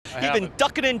You've been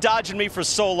ducking and dodging me for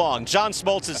so long. John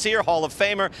Smoltz is here, Hall of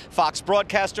Famer, Fox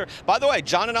broadcaster. By the way,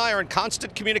 John and I are in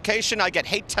constant communication. I get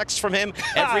hate texts from him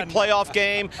every playoff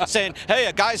game saying, hey,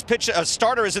 a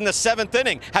starter is in the 7th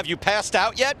inning. Have you passed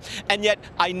out yet? And yet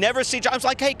I never see John. I was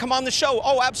like, hey, come on the show.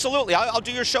 Oh, absolutely. I'll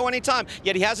do your show anytime.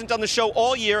 Yet he hasn't done the show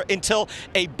all year until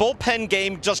a bullpen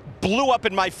game just blew up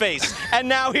in my face. And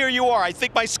now here you are. I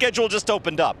think my schedule just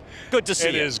opened up. Good to see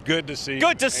you. It is good to see you.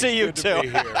 Good to see you, too. To be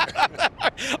here.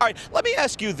 All right, let me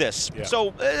ask you this. Yeah.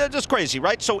 So, just crazy,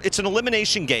 right? So, it's an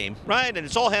elimination game, right? And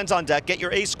it's all hands on deck. Get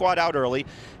your A squad out early.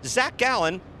 Zach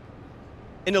Gallen,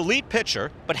 an elite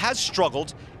pitcher, but has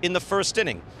struggled in the first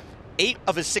inning. 8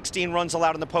 of his 16 runs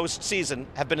allowed in the postseason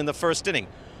have been in the first inning.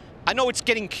 I know it's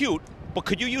getting cute, but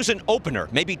could you use an opener?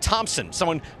 Maybe Thompson,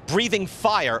 someone breathing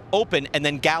fire, open, and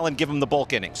then Gallen give him the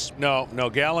bulk innings. No,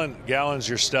 Gallen's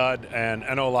your stud, and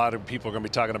I know a lot of people are going to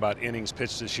be talking about innings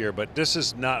pitched this year, but this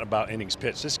is not about innings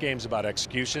pitched. This game's about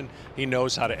execution. He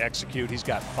knows how to execute. He's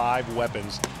got 5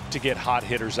 weapons to get hot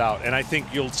hitters out, and I think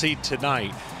you'll see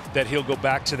tonight that he'll go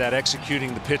back to that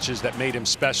executing the pitches that made him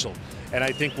special. And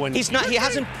I think when he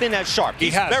hasn't been as sharp.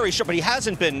 He's very sharp, but he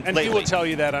hasn't been lately. And he will tell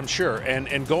you that, I'm sure.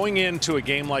 And going into a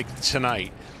game like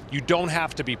tonight, you don't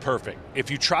have to be perfect. If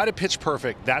you try to pitch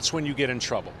perfect, that's when you get in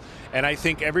trouble. And I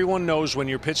think everyone knows when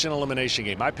you're pitching an elimination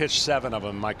game. I pitched 7 of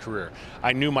them in my career.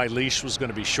 I knew my leash was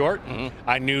going to be short.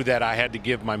 I knew that I had to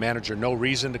give my manager no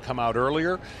reason to come out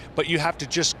earlier. But you have to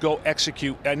just go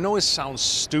execute. I know it sounds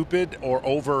stupid or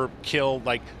overkill,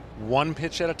 like 1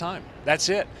 pitch at a time. That's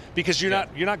it. Because you're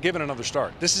not given another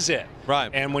start. This is it. Right.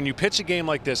 And when you pitch a game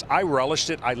like this, I relished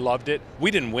it. I loved it.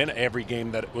 We didn't win every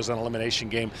game that was an elimination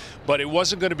game, but it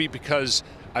wasn't going to be because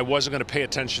I wasn't going to pay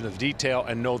attention to the detail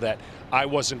and know that I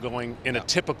wasn't going in a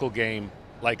typical game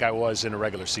like I was in a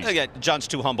regular season. Again, John's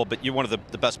too humble, but you're one of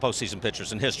the best postseason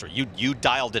pitchers in history. You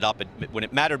dialed it up. When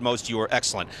it mattered most, you were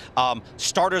excellent.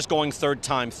 Starters going 3rd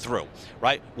time through,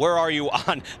 right? Where are you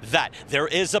on that? There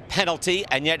is a penalty,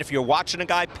 and yet if you're watching a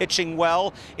guy pitching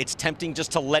well, it's tempting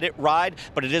just to let it ride,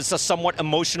 but it is a somewhat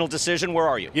emotional decision. Where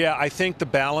are you? Yeah, I think the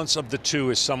balance of the two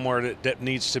is somewhere that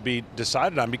needs to be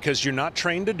decided on because you're not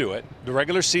trained to do it. The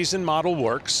regular season model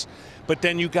works, but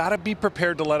then you got to be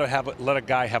prepared to let a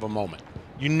guy have a moment.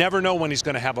 You never know when he's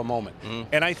going to have a moment.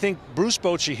 And I think Bruce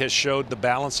Bochy has showed the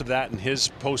balance of that in his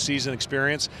postseason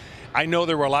experience. I know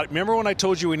there were a lot. Remember when I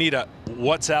told you we need a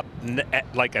WhatsApp,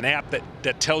 like an app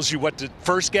that tells you what to,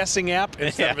 first guessing app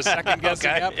instead of a second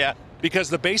guessing app? Yeah. Because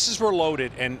the bases were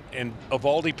loaded and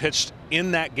Eovaldi pitched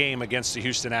in that game against the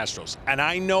Houston Astros. And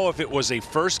I know if it was a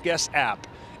first guess app,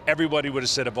 everybody would have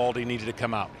said Eovaldi needed to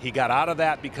come out. He got out of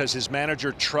that because his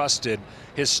manager trusted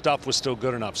his stuff was still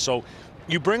good enough. So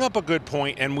you bring up a good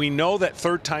point, and we know that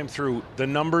 3rd time through, the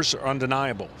numbers are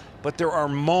undeniable. But there are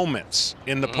moments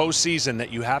in the postseason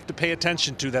that you have to pay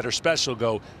attention to that are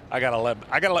special. I gotta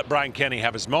let Brian Kenny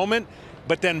have his moment,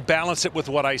 but then balance it with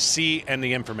what I see and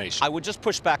the information. I would just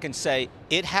push back and say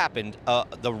it happened.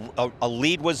 A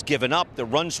lead was given up. The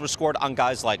runs were scored on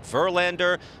guys like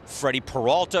Verlander, Freddie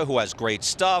Peralta, who has great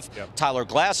stuff, Tyler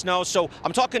Glasnow. So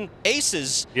I'm talking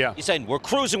aces. Yeah. You're saying we're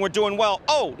cruising, we're doing well.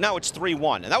 Oh, now it's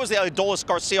 3-1. And that was the Adolis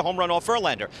Garcia home run off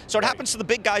Verlander. So it happens to the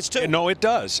big guys, too. No, it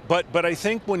does. But I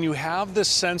think when you have this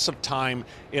sense of time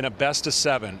in a best of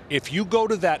 7, if you go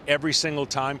to that every single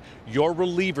time, your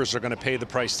relievers are going to pay the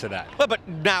price to that.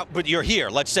 But you're here.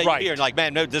 Let's say you're here. Like,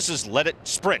 man, no, let it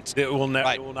sprint. It will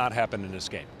not happen in this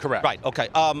game. Correct. Right. Okay.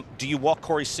 Do you walk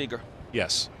Corey Seager?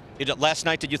 Yes. Last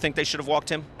night, did you think they should have walked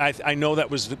him? I know that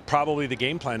was probably the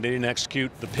game plan. They didn't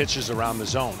execute the pitches around the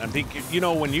zone. I think,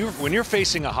 when you're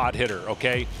facing a hot hitter,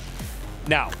 okay,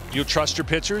 now you trust your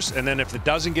pitchers, and then if it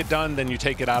doesn't get done, then you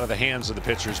take it out of the hands of the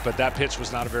pitchers. But that pitch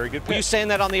was not a very good pitch. Were you saying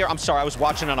that on the air? I'm sorry, I was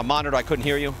watching on a monitor. I couldn't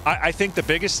hear you. I think the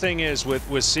biggest thing is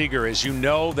with Seager is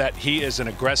that he is an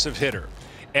aggressive hitter.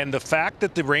 And the fact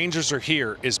that the Rangers are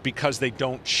here is because they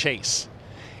don't chase.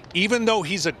 Even though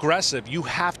he's aggressive, you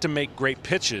have to make great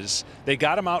pitches. They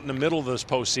got him out in the middle of this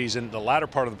postseason. The latter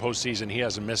part of the postseason, he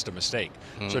hasn't missed a mistake.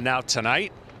 So now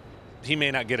tonight, he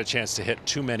may not get a chance to hit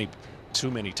too many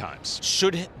times.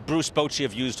 Should Bruce Bochy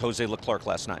have used Jose Leclerc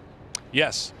last night?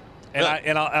 Yes.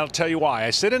 And I'll tell you why.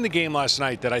 I said in the game last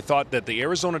night that I thought that the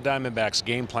Arizona Diamondbacks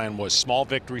game plan was small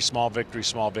victory, small victory,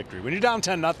 small victory. When you're down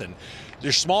 10-0,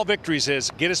 their small victories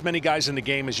is get as many guys in the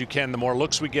game as you can. The more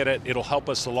looks we get it'll help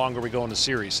us the longer we go in the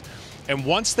series. And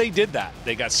once they did that,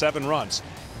 they got 7 runs.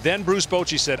 Then Bruce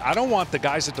Bochy said, I don't want the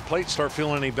guys at the plate to start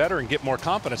feeling any better and get more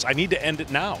confidence. I need to end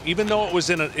it now. Even though it was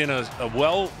in a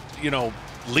well,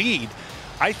 lead,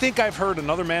 I think I've heard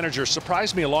another manager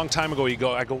surprised me a long time ago.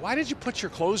 I go, why did you put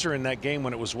your closer in that game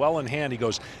when it was well in hand? He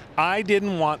goes, I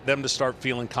didn't want them to start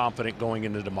feeling confident going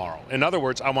into tomorrow. In other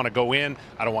words, I want to go in.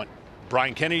 I don't want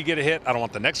Brian Kenny to get a hit. I don't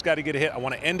want the next guy to get a hit. I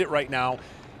want to end it right now.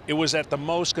 It was at the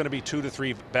most going to be 2 to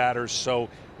 3 batters. So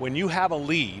when you have a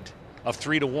lead of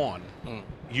 3-1,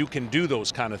 you can do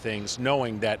those kind of things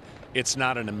knowing that it's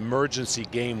not an emergency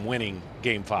game winning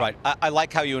game 5. Right. I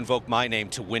like how you invoke my name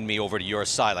to win me over to your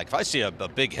side. Like if I see a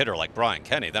big hitter like Brian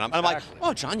Kenny, then I'm like,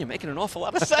 oh, John, you're making an awful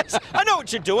lot of sense. I know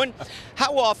what you're doing.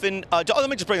 How often, let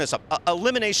me just bring this up.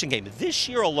 Elimination game. This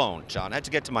year alone, John, I had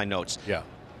to get to my notes. Yeah.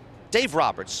 Dave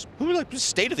Roberts, who like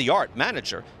state-of-the-art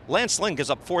manager. Lance Lynn gives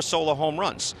up 4 solo home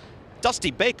runs.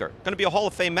 Dusty Baker, going to be a Hall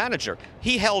of Fame manager.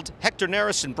 He held Hector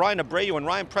Neris and Brian Abreu and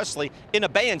Ryan Presley in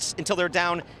abeyance until they're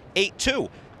down 8-2.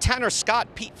 Tanner Scott,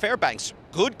 Pete Fairbanks,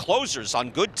 good closers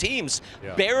on good teams,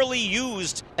 barely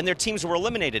used, and their teams were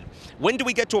eliminated. When do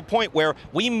we get to a point where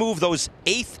we move those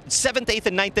 7th, 8th,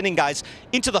 and 9th inning guys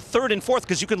into the 3rd and 4th,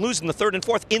 because you can lose in the 3rd and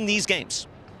 4th in these games?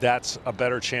 That's a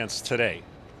better chance today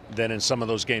than in some of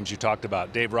those games you talked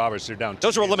about. Dave Roberts, they're down 2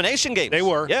 Those are elimination games. They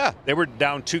were. Yeah. They were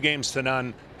down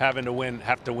 2-0,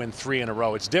 have to win 3 in a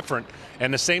row. It's different.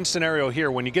 And the same scenario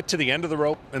here, when you get to the end of the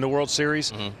rope in the World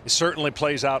Series, it certainly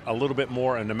plays out a little bit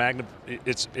more, and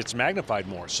it's magnified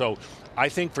more. So I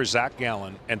think for Zach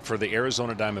Gallen and for the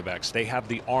Arizona Diamondbacks, they have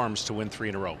the arms to win 3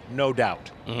 in a row, no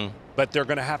doubt. But they're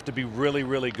going to have to be really,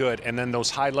 really good. And then those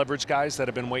high leverage guys that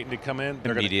have been waiting to come in,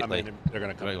 they're going to come in. They're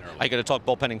going to come in early. Are you going to talk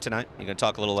bullpenning tonight? Are you going to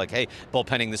talk a little like, hey,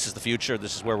 bullpenning, this is the future,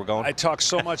 this is where we're going? I talked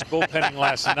so much bullpenning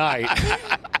last night.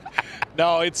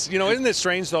 No, it's, isn't it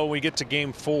strange though, we get to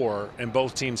game 4 and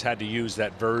both teams had to use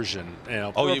that version,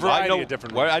 for a variety of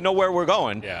different reasons. I know where we're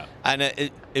going. Yeah. And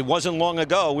it wasn't long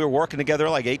ago, we were working together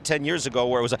like 8-10 years ago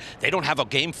where it was they don't have a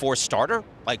game 4 starter.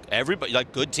 Like everybody,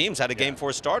 like good teams had a game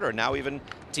 4 starter, and now even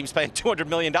teams paying $200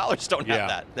 million don't have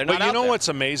that. They're not But you know there. what's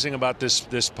amazing about this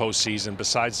postseason,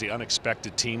 besides the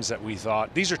unexpected teams that we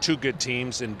thought, these are 2 good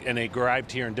teams, and they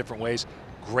arrived here in different ways.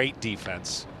 Great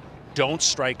defense. Don't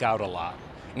strike out a lot.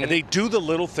 And they do the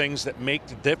little things that make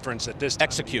the difference at this time.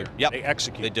 Execute. Of the Yep. year. They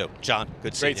execute. They do. John,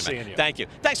 good seeing Great you, man. seeing you. Thank you.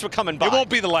 Thanks for coming by. It won't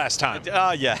be the last time.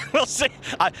 Yeah, we'll see.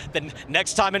 The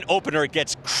next time an opener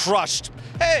gets crushed,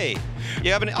 hey,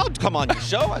 you have I'll come on your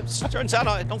show. It turns out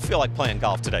I don't feel like playing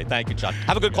golf today. Thank you, John.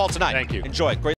 Have a good call tonight. Thank you. Enjoy it. Great.